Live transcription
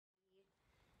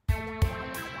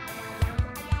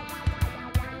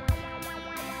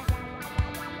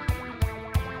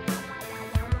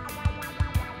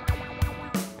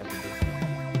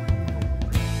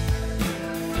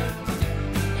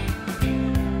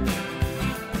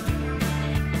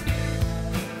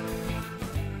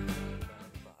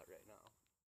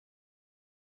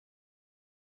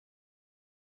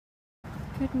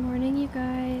Good morning, you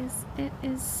guys. It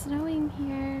is snowing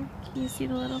here. Can you see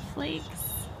the little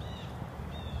flakes?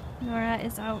 Nora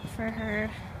is out for her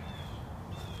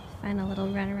final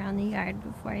little run around the yard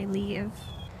before I leave.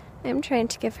 I'm trying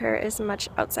to give her as much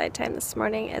outside time this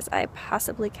morning as I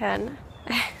possibly can.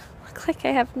 I look like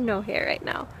I have no hair right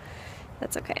now.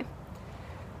 That's okay.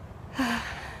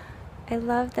 I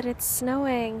love that it's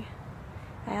snowing.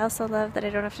 I also love that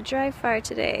I don't have to drive far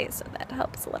today, so that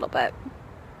helps a little bit.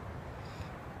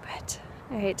 But,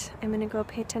 alright, I'm gonna go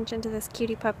pay attention to this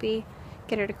cutie puppy,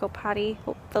 get her to go potty,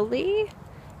 hopefully,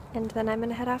 and then I'm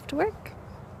gonna head off to work.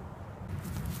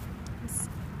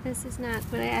 This is not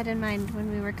what I had in mind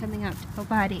when we were coming out to go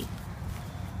potty.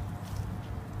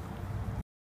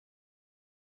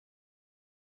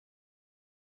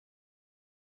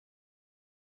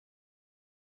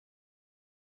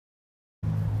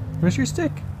 Where's your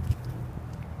stick?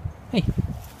 Hey,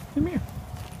 come here.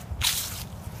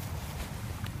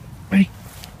 Ready?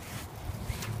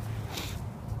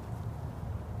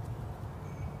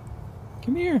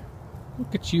 Come here.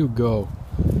 Look at you go.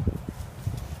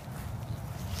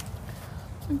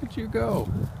 Look at you go.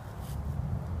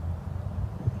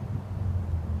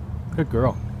 Good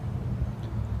girl.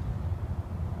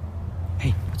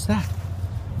 Hey, what's that?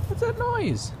 What's that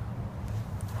noise?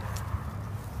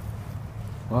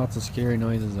 Lots of scary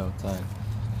noises outside.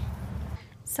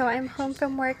 So I'm home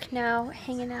from work now,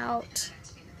 hanging out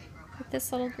with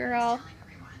this little girl.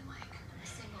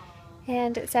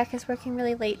 And Zach is working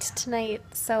really late tonight,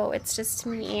 so it's just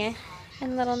me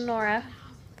and little Nora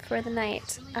for the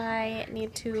night. I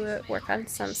need to work on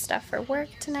some stuff for work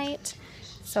tonight,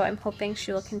 so I'm hoping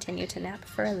she will continue to nap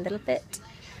for a little bit.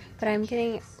 But I'm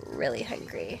getting really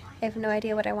hungry. I have no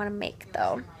idea what I want to make,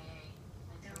 though.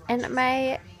 And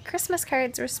my Christmas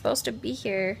cards were supposed to be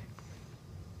here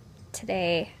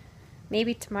today,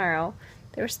 maybe tomorrow.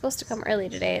 They were supposed to come early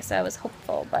today, so I was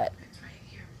hopeful, but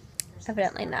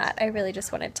evidently not. I really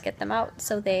just wanted to get them out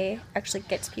so they actually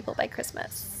get to people by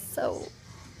Christmas. So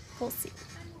we'll see.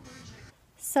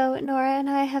 So Nora and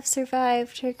I have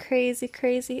survived a crazy,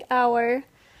 crazy hour.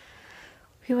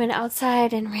 We went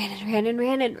outside and ran and ran and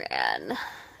ran and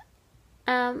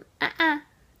ran.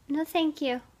 No thank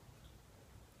you.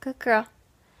 Good girl.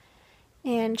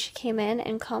 And she came in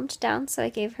and calmed down, so I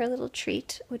gave her a little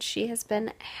treat, which she has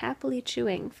been happily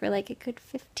chewing for like a good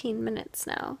 15 minutes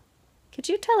now. Could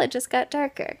you tell it just got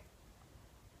darker?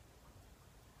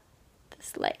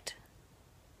 This light.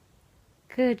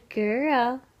 Good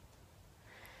girl.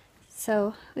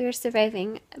 So we are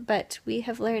surviving, but we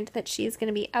have learned that she's going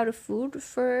to be out of food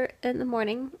for in the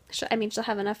morning. She'll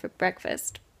have enough for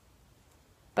breakfast,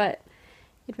 but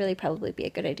it'd really probably be a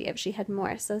good idea if she had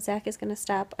more. So Zach is going to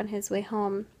stop on his way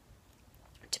home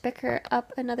to pick her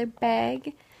up another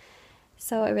bag.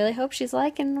 So I really hope she's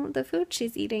liking the food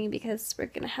she's eating, because we're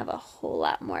going to have a whole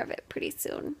lot more of it pretty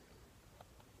soon.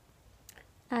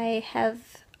 I have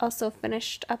also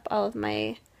finished up all of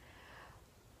my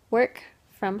work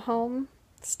from home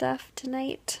stuff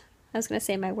tonight. I was going to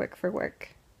say my work for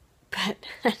work, but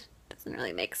that doesn't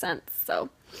really make sense. So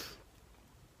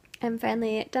I'm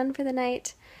finally done for the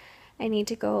night. I need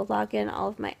to go log in all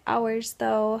of my hours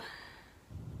though.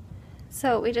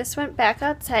 So we just went back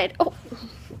outside. Oh!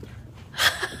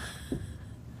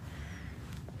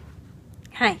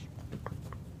 Hi.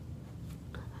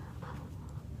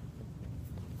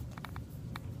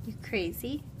 You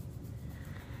crazy?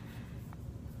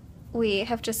 We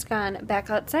have just gone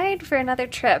back outside for another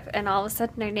trip, and all of a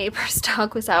sudden our neighbor's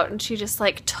dog was out and she just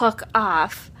like took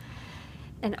off.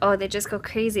 And oh, they just go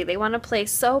crazy. They want to play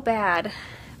so bad,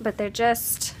 but they're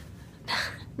just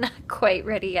not quite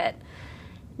ready yet.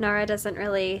 Nora doesn't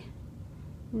really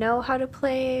know how to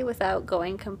play without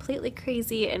going completely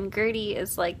crazy, and Gertie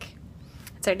is like,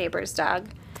 it's our neighbor's dog,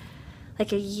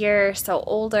 like a year or so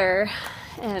older,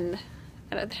 and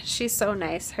she's so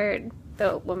nice.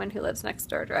 The woman who lives next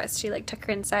door to us, she like took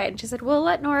her inside and she said, we'll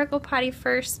let Nora go potty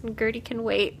first and Gertie can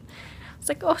wait. I was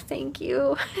like, oh, thank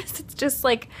you. It's just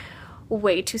like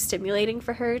way too stimulating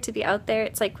for her to be out there.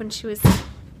 It's like when she was,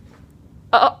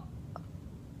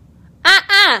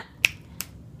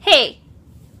 hey,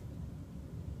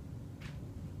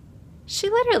 she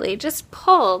literally just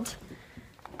pulled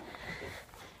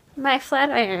my flat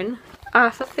iron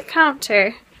off of the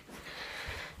counter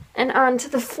and onto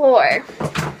the floor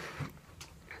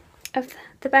of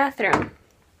the bathroom.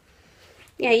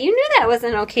 Yeah, you knew that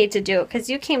wasn't okay to do because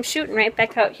you came shooting right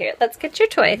back out here. Let's get your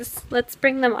toys. Let's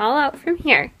bring them all out from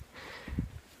here.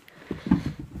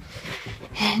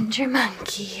 And your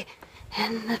monkey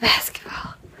and the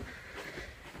basketball.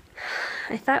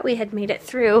 I thought we had made it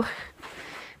through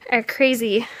our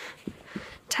crazy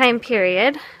time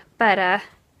period, but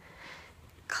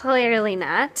clearly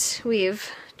not.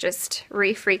 We've just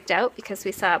re-freaked out because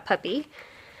we saw a puppy.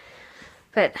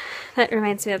 But that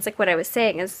reminds me, that's like what I was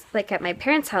saying, is like at my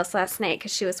parents' house last night,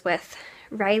 because she was with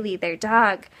Riley, their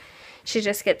dog. She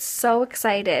just gets so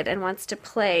excited and wants to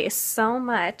play so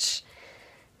much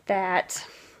that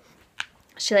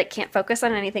she like can't focus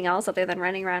on anything else other than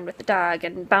running around with the dog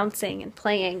and bouncing and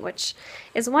playing, which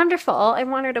is wonderful. I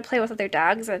want her to play with other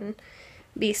dogs and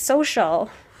be social,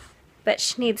 but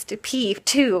she needs to pee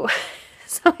too.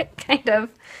 So it kind of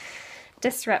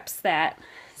disrupts that.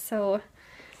 So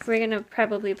we're gonna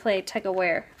probably play tug of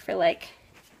war for like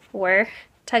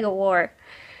tug of war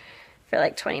for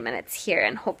like 20 minutes here,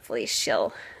 and hopefully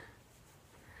she'll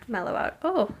mellow out.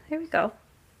 Oh, there we go.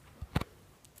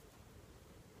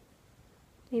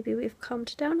 Maybe we've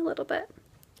calmed down a little bit.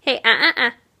 Hey,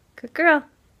 good girl.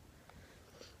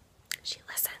 She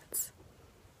listens.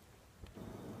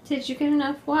 Did you get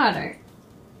enough water?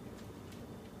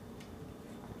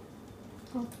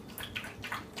 Oh.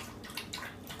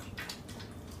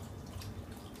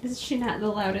 Is she not the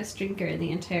loudest drinker in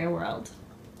the entire world?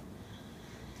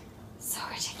 So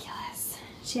ridiculous.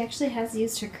 She actually has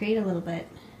used her crate a little bit,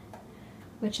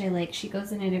 which I like. She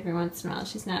goes in it every once in a while.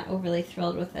 She's not overly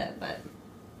thrilled with it, but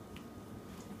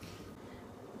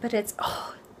it's,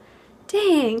 oh,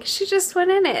 dang, she just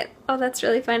went in it. Oh, that's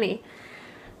really funny.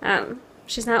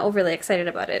 She's not overly excited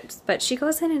about it, but she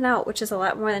goes in and out, which is a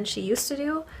lot more than she used to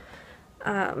do.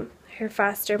 Her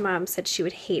foster mom said she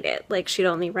would hate it. Like, she'd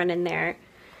only run in there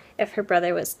if her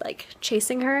brother was, like,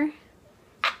 chasing her,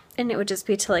 and it would just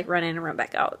be to, like, run in and run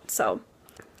back out. So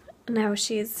now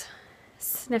she's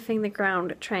sniffing the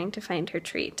ground trying to find her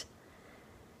treat.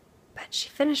 But she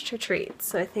finished her treat,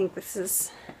 so I think this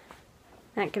is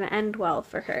not going to end well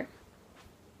for her.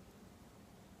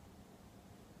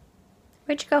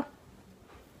 Where'd you go?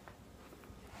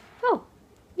 Oh,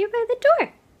 you're by the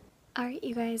door. Alright,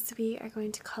 you guys, we are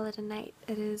going to call it a night.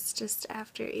 It is just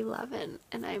after 11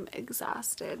 and I'm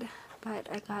exhausted, but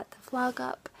I got the vlog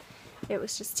up. It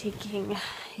was just taking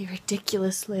a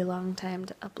ridiculously long time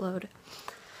to upload,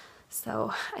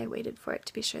 so I waited for it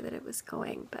to be sure that it was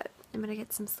going, but I'm gonna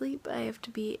get some sleep. I have to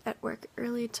be at work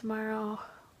early tomorrow,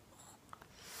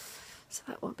 so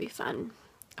that won't be fun.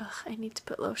 Ugh, I need to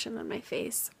put lotion on my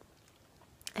face.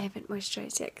 I haven't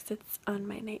moisturized yet because it's on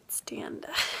my nightstand.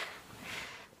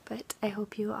 But I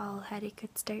hope you all had a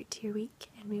good start to your week,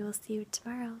 and we will see you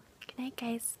tomorrow. Good night,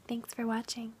 guys. Thanks for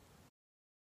watching.